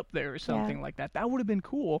PD up there or something like that. That would have been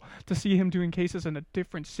cool to see him doing cases in a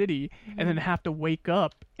different city and then have to wake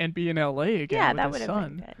up and be in L.A. again Yeah, with that his would have son.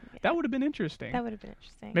 been good. Yeah. That would have been interesting. That would have been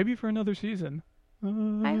interesting. Maybe for another season.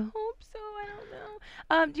 I hope so. I don't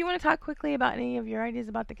know. Do you want to talk quickly about any of your ideas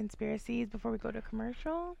about the conspiracies before we go to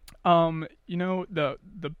commercial?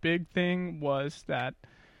 The big thing was that,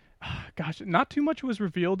 gosh, not too much was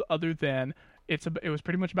revealed other than it was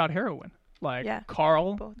pretty much about heroin. Like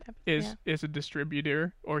Carl Both episodes, is a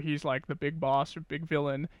distributor, or he's like the big boss or big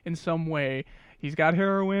villain in some way. He's got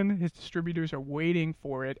heroin. His distributors are waiting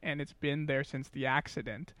for it, and it's been there since the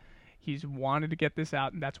accident. He's wanted to get this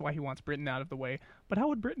out, and that's why he wants Britton out of the way. But how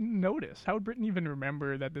would Britton notice? How would Britton even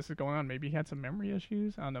remember that this is going on? Maybe he had some memory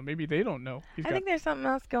issues? I don't know. Maybe they don't know. I think there's something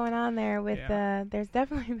else going on there with there's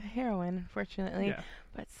definitely the heroin, unfortunately,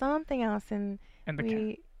 but something else, and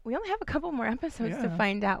we only have a couple more episodes to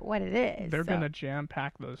find out what it is. They're going to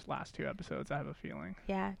jam-pack those last 2 episodes, I have a feeling.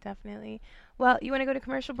 Yeah, definitely. Well, you want to go to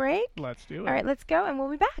commercial break? Let's do it. All right, let's go, and we'll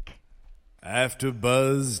be back.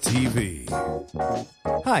 AfterBuzz TV.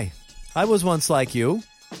 Hi, I was once like you,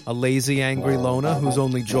 a lazy, angry loner whose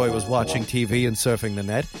only joy was watching TV and surfing the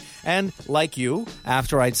net. And, like you,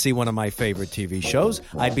 after I'd see one of my favorite TV shows,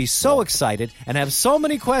 I'd be so excited and have so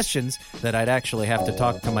many questions that I'd actually have to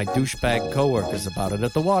talk to my douchebag coworkers about it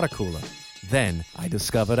at the water cooler. Then I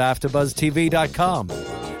discovered AfterBuzzTV.com.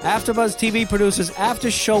 AfterBuzz TV produces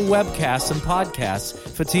after-show webcasts and podcasts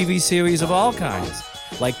for TV series of all kinds,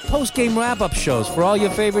 like post-game wrap-up shows for all your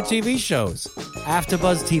favorite TV shows.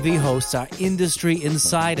 AfterBuzz TV hosts are industry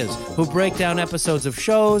insiders who break down episodes of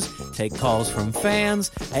shows, take calls from fans,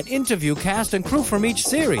 and interview cast and crew from each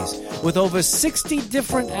series, with over 60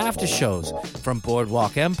 different after shows, from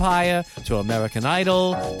Boardwalk Empire to American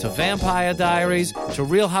Idol to Vampire Diaries to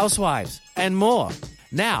Real Housewives, and more.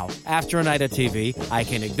 Now, after a night of TV, I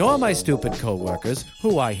can ignore my stupid coworkers,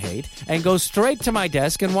 who I hate, and go straight to my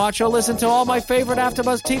desk and watch or listen to all my favorite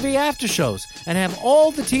AfterBuzz TV after shows, and have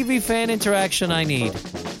all the TV fan interaction I need.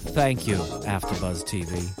 Thank you, AfterBuzz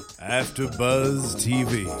TV. AfterBuzz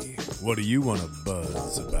TV. What do you want to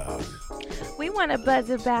buzz about? We want to buzz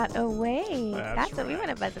about away. That's what we want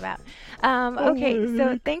to buzz about. Okay,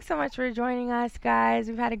 so thanks so much for joining us, guys.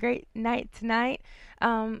 We've had a great night tonight. We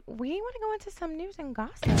want to go into some news and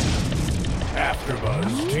gossip.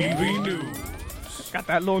 AfterBuzz TV News. Got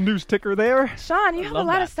that little news ticker there. Sean, you have a love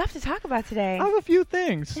lot that. of stuff to talk about today. I have a few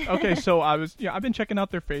things. Okay, so I've been checking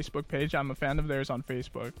out their Facebook page. I'm a fan of theirs on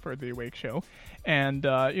Facebook for the Awake Show, and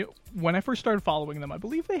when I first started following them, I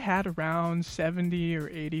believe they had around 70 or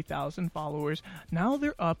 80,000 followers. Now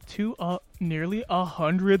they're up to nearly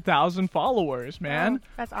 100,000 followers, man. Oh,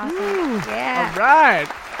 that's awesome. Yeah. All right,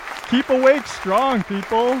 keep Awake strong,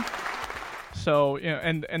 people. So,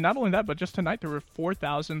 and not only that, but just tonight there were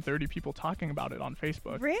 4,030 people talking about it on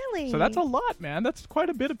Facebook. Really? So that's a lot, man. That's quite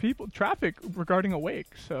a bit of traffic regarding Awake.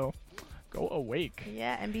 So go Awake.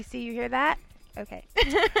 Yeah, NBC, you hear that? Okay.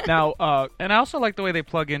 Now, and I also like the way they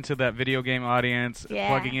plug into that video game audience, Yeah.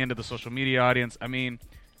 plugging into the social media audience. I mean,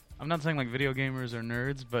 I'm not saying like video gamers are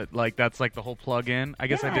nerds, but like that's like the whole plug-in. I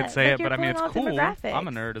guess I Yeah, did say like it, but I mean you're it's pulling cool. all demographics. I'm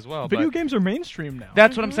a nerd as well. video but games are mainstream now.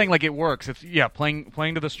 that's what I'm saying. Like it works. It's playing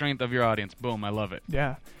to the strength of your audience. Boom, I love it.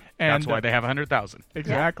 Yeah. And That's why they have 100,000.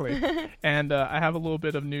 Exactly. And I have a little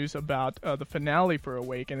bit of news about the finale for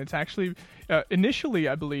Awake, and it's actually initially,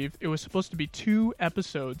 I believe, it was supposed to be 2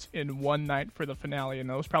 episodes in one night for the finale,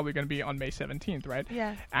 and that was probably going to be on May 17th, right?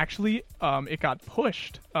 Yeah. Actually, it got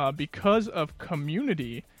pushed because of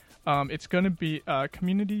Community. It's going to be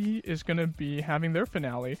Community is going to be having their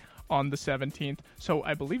finale on the 17th, so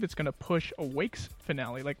I believe it's going to push Awake's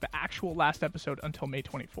finale, like the actual last episode, until May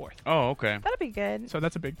 24th. Oh, okay. That'll be good. So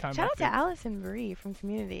that's a big time. Shout out to update. Allison Marie from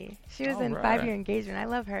Community. She was All in right. 5-Year Engagement. I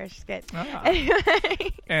love her. She's good. Ah.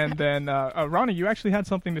 Anyway. And then, Ronnie, you actually had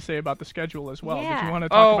something to say about the schedule as well. Did Yeah. you want to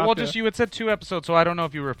talk Oh, about well, the... just you had said 2 episodes, so I don't know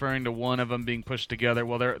if you're referring to one of them being pushed together.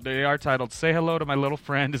 Well, they are titled "Say Hello to My Little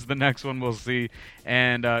Friend" is the next one we'll see,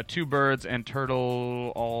 and 2 birds and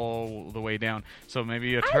turtle all the way down. So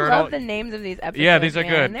maybe a I turtle. love the names of these episodes. Yeah, these are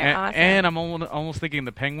man. good. They're awesome. And I'm almost thinking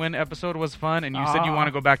the penguin episode was fun, and you said you Ah. want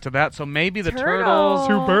to go back to that. So maybe the Turtle. turtles,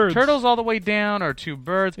 2 birds. turtles all the way down, or 2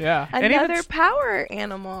 birds. Yeah. And even Another power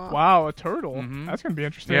animal. Wow, a turtle. Mhm. That's going to be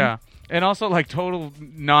interesting. Yeah. And also like total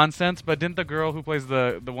nonsense, but didn't the girl who plays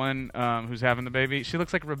the one who's having the baby, she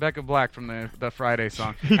looks like Rebecca Black from the Friday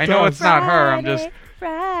song. I know does. it's not her. I'm just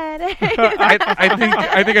Friday.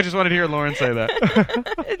 I think I just wanted to hear Lauren say that.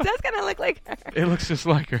 It does kind of look like her. It looks just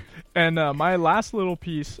like her. And my last little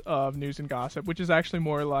piece of news and gossip, which is actually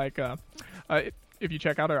more like... if you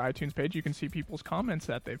check out our iTunes page, you can see people's comments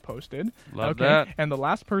that they've posted. Love that. And the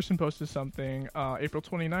last person posted something April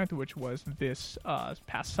 29th, which was this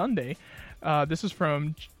past Sunday. This is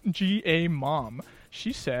from G.A. Mom.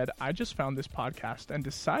 She said, "I just found this podcast and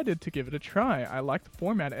decided to give it a try. I like the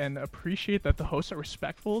format and appreciate that the hosts are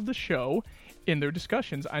respectful of the show in their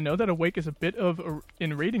discussions. I know that Awake is a bit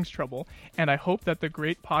in ratings trouble, and I hope that the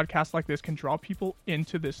great podcast like this can draw people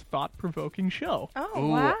into this thought-provoking show." Oh, Ooh,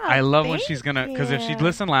 wow. I love when Thank she's gonna, because if she you.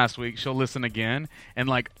 listened last week, she'll listen again, and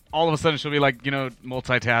like all of a sudden she'll be like,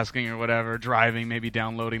 multitasking or whatever, driving, maybe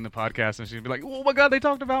downloading the podcast, and she'll be like, "Oh my God, they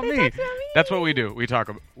talked about They me." talked about me. That's what we do. We talk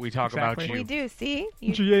about Exactly. you. We do, see?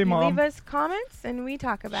 GA you Mom. leave us comments, and we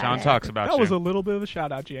talk about Sean it. talks about That you. was a little bit of a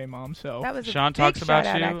shout-out, G.A. Mom. So That was a Sean big talks about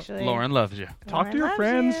shout-out, you. actually. Lauren loves you. talk to Lauren your loves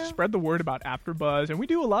friends, you. spread the word about AfterBuzz, and we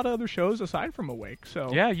do a lot of other shows aside from Awake.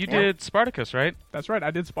 So Yeah, you did Spartacus, right? that's right.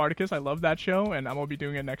 I did Spartacus. I love that show, and I'm gonna be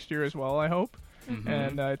doing it next year as well. I hope. Mm-hmm.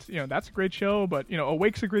 And it's that's a great show. But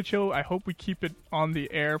Awake's a great show. I hope we keep it on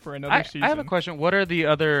the air for another season. I have a question. What are the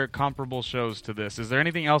other comparable shows to this? Is there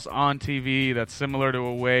anything else on TV that's similar to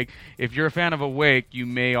Awake? If you're a fan of Awake, you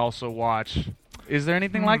may also watch. Is there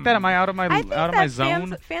anything like that? Am I out of my I think out of my that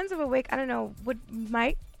zone? fans of Awake, I don't know,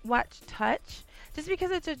 might watch Touch, just because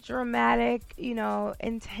it's a dramatic,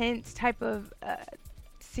 intense type of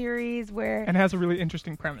series where and has a really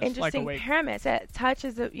interesting premise, like interesting Awake. premise. Touch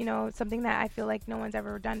is something that I feel like no one's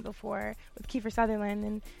ever done before with Kiefer Sutherland,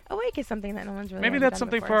 and Awake is something that no one's really Maybe ever that's done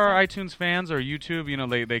something before, for our so. iTunes fans or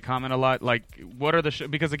YouTube. They comment a lot. Like, what are the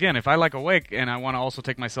because again, if I like Awake and I want to also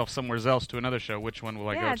take myself somewhere else to another show, which one will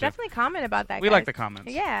I go Yeah, to? definitely comment about that. We guys. like the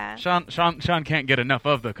comments. Yeah. Sean can't get enough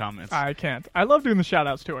of the comments. I can't. I love doing the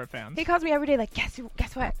shout-outs to our fans. He calls me every day like, guess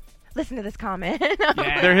what? Listen to this comment.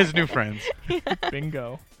 Yeah. They're his new friends.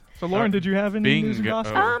 Bingo. So, Lauren, did you have any news and Bingo.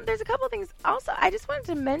 gossip? There's a couple things. Also, I just wanted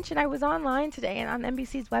to mention, I was online today, and on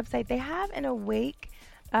NBC's website, they have an Awake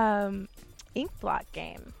ink blot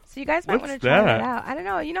game. So you guys might want to What's try that? that out. I don't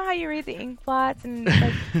know. You know how you read the ink blots, and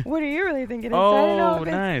like, what are you really thinking? So I don't know Oh, if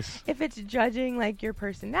it's, nice. if it's judging like your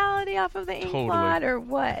personality off of the ink Totally. blot or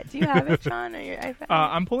what. Do you have it, Sean, or your iPad?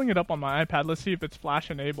 I'm pulling it up on my iPad. Let's see if it's flash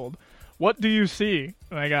enabled. What do you see?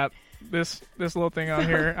 And I got this little thing on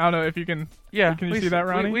here. I don't know if you can. Yeah, Can you we see that,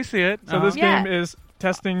 Ronnie? We see it. So this Yeah. game is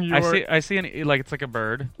testing your. I see like it's like a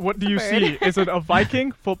bird. What do you bird. see? Is it a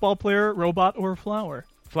Viking, football player, robot, or a flower?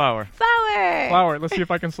 Flower. Flower. Let's see if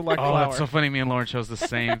I can select Oh, flower. that's so funny. Me and Lauren chose the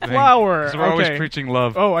same thing. Flower. 'Cause we're always Okay. preaching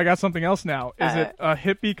love. Oh, I got something else now. Is it a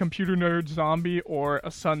hippie computer nerd zombie or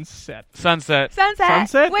a sunset? Sunset.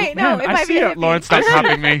 Sunset? Wait, Man, no, it I might see be a it. hippie. Lauren, stop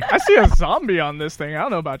copying me. I see a zombie on this thing. I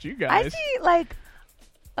don't know about you I guys. see like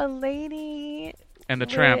a lady. And the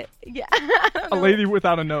tramp. Yeah. I don't A know. lady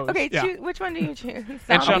without a nose. Okay, yeah. which one do you choose?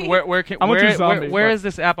 And Sean, Zombie? where I'm gonna choose zombie, where but- is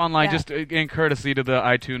this app online? Yeah. Just in courtesy to the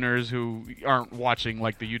iTuners who aren't watching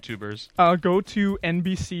like the YouTubers. Go to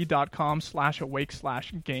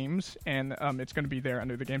nbc.com/awake/games, and it's going to be there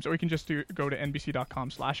under the games. Or you can just go to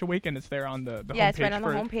nbc.com/awake, and it's there on the Yeah, homepage it's right on the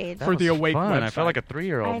for, homepage. for the Awake fun. website. I felt like a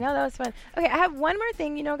 3-year-old. I know, that was fun. Okay, I have one more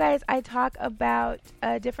thing. You know, guys, I talk about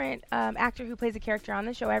a different actor who plays a character on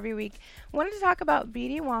the show every week. Wanted to talk about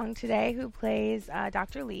BD Wong today, who plays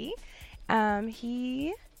Dr. Lee.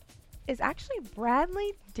 He is actually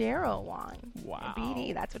Bradley Darrell Wong. Wow.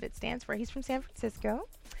 BD, that's what it stands for. He's from San Francisco.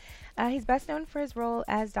 He's best known for his role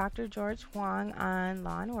as Dr. George Huang on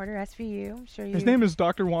Law & Order, SVU. I'm sure you... His name is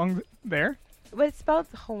Dr. Wong there? Well, it's spelled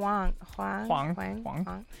Huang.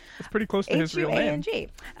 Huang. It's pretty close to his real name. H-U-A-N-G.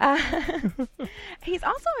 He's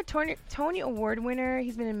also a Tony Award winner.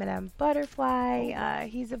 He's been in Madame Butterfly.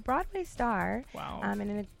 He's a Broadway star. Wow. And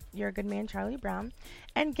in You're a Good Man, Charlie Brown.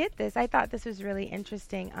 And get this, I thought this was really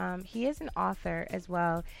interesting. He is an author as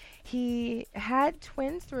well. He had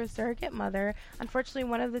twins through a surrogate mother. Unfortunately,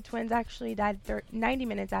 one of the twins actually died 90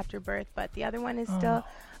 minutes after birth, but the other one is still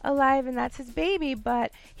alive, and that's his baby.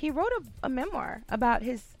 But he wrote a memoir about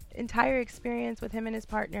his entire experience with him and his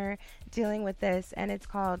partner dealing with this, and it's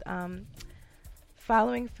called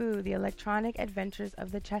Following Fu, The Electronic Adventures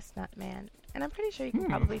of the Chestnut Man. And I'm pretty sure you can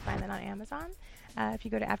probably find that on Amazon if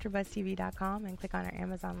you go to AfterBuzzTV.com and click on our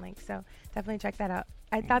Amazon link. So definitely check that out.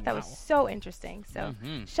 I thought that was so interesting. So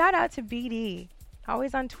shout out to BD,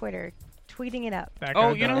 always on Twitter, tweeting it up. That guy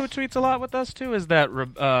Oh, you know who does. tweets a lot with us too? Is that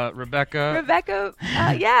Rebecca? Rebecca,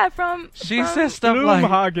 yeah, from She says stuff like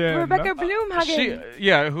Bloomhagen. Rebecca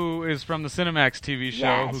Bloomhagen. who is from the Cinemax TV show.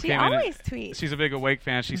 Yeah, who she came always in. tweets. She's a big Awake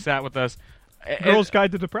fan. She sat with us. Girl's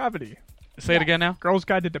Guide to Depravity. Say it again now. Girl's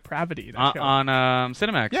Guide to Depravity. That show. On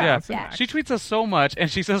Cinemax. Yeah, Yeah. on Cinemax. She tweets us so much, and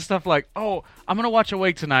she says stuff like, "Oh, I'm gonna watch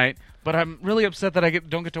Awake tonight, but I'm really upset that I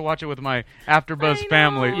don't get to watch it with my AfterBuzz I know.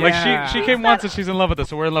 family." Yeah. Like she She came said- once and she's in love with us,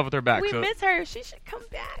 so we're in love with her back. We So miss her. She should come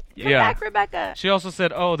back. Come Yeah. back, Rebecca. she also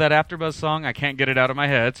said, "Oh, that AfterBuzz song, I can't get it out of my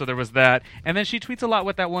head." So there was that, and then she tweets a lot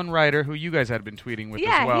with that one writer who you guys had been tweeting with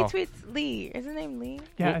Yeah, as well. he tweets Lee. Is his name Lee?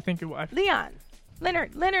 Yeah, I think it was. Leon.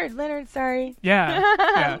 Leonard, sorry. Yeah.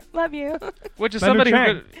 yeah. Love you. Which is Leonard somebody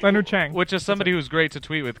Chang. who could, Leonard Chang. which is somebody who's great to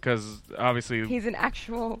tweet with because obviously He's an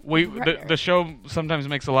actual the writer. show sometimes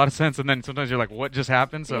makes a lot of sense, and then sometimes you're like, "What just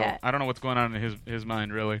happened?" So Yeah. I don't know what's going on in his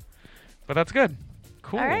mind really, but that's good.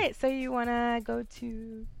 Cool. All right, so you want to go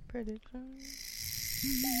to predictions?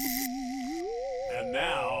 And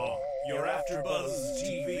now, your AfterBuzz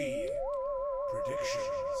TV predictions.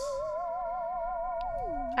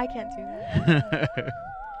 I can't do that.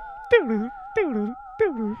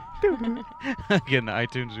 Again, the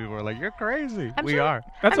iTunes people are like, "You're crazy." I'm We sure- are.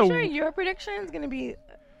 That's I'm a sure your prediction is going to be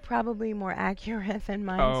probably more accurate than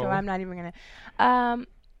mine, so Oh. I'm not even going to.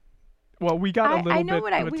 well, we got a little I know bit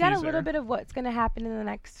what of a we got a teaser. little bit of what's going to happen in the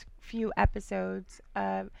next few episodes.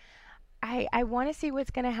 I want to see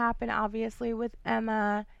what's going to happen, obviously, with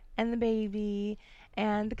Emma and the baby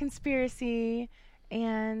and the conspiracy,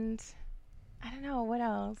 and I don't know what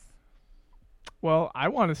else. Well, I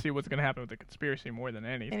want to see what's going to happen with the conspiracy more than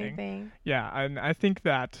anything. Yeah, and I think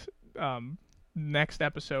that next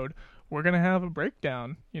episode we're going to have a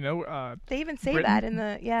breakdown. You know, They even say Britain- that in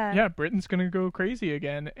the yeah, Britain's going to go crazy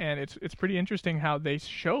again, and it's pretty interesting how they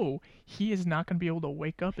show he is not going to be able to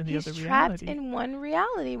wake up in the He's other trapped reality. in one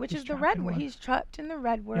reality, which He's is the trapped red in world. one. He's trapped in the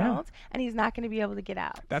red world, and he's not going to be able to get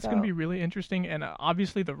out. That's going to be really interesting, and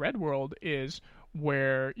obviously the red world is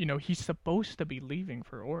where he's supposed to be leaving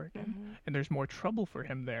for Oregon, and there's more trouble for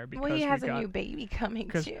him there because well, he has we a got, new baby coming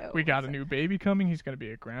because too. we got a new baby coming. He's going to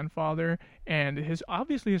be a grandfather, and his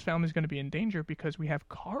family's going to be in danger because we have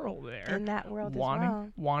Carl there in that world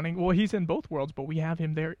wanting. Well, he's in both worlds, but we have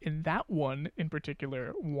him there in that one in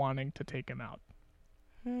particular, wanting to take him out.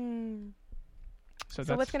 So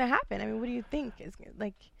So what's going to happen? I mean, what do you think is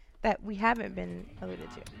like that we haven't been alluded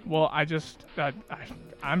to? Well,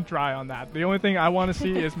 I'm dry on that. The only thing I want to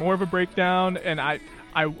see is more of a breakdown, and I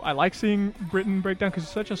like seeing Britain break down because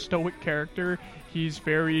he's such a stoic character. He's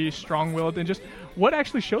very strong-willed, and just what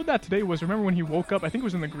actually showed that today was, remember when he woke up, I think it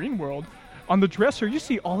was in the Green World, on the dresser, you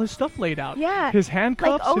see all his stuff laid out. Yeah. His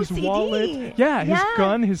handcuffs, Like his OCD. wallet. Yeah, his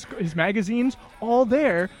gun, his magazines, all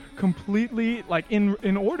there, completely like in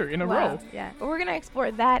order, in a row. Yeah. But we're going to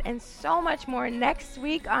explore that and so much more next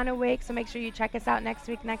week on Awake. So make sure you check us out next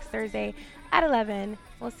week, next Thursday at 11.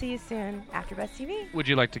 We'll see you soon. AfterBuzz TV. Would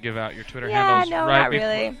you like to give out your Twitter Yeah, handles? no, right not before-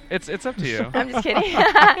 really. It's up to you. I'm just kidding.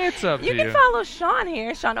 It's up to You you. can follow Sean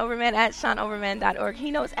here, Sean Overman at SeanOverman.org.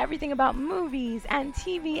 He knows everything about movies and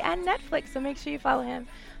TV and Netflix, so make sure you follow him.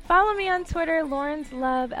 Follow me on Twitter, Lawrence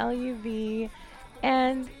Love, LUV,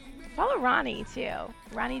 and follow Ronnie too,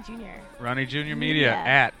 Ronnie Jr. Ronnie Jr. Media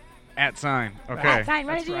at sign. Okay. At sign,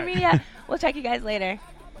 Ronnie Jr. Media. We'll check you guys later.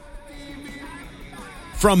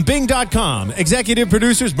 From Bing.com, executive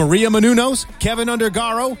producers Maria Menounos, Kevin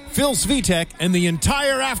Undergaro, Phil Svitek, and the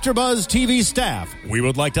entire AfterBuzz TV staff, we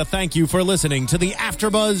would like to thank you for listening to the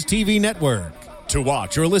AfterBuzz TV network. To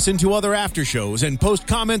watch or listen to other after shows and post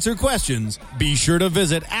comments or questions, be sure to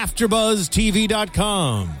visit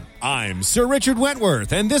AfterBuzzTV.com. I'm Sir Richard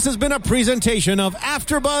Wentworth, and this has been a presentation of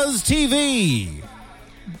AfterBuzz TV.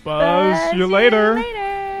 Buzz you later.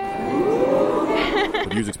 The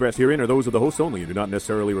views expressed herein are those of the hosts only and do not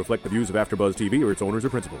necessarily reflect the views of AfterBuzz TV or its owners or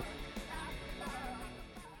principals.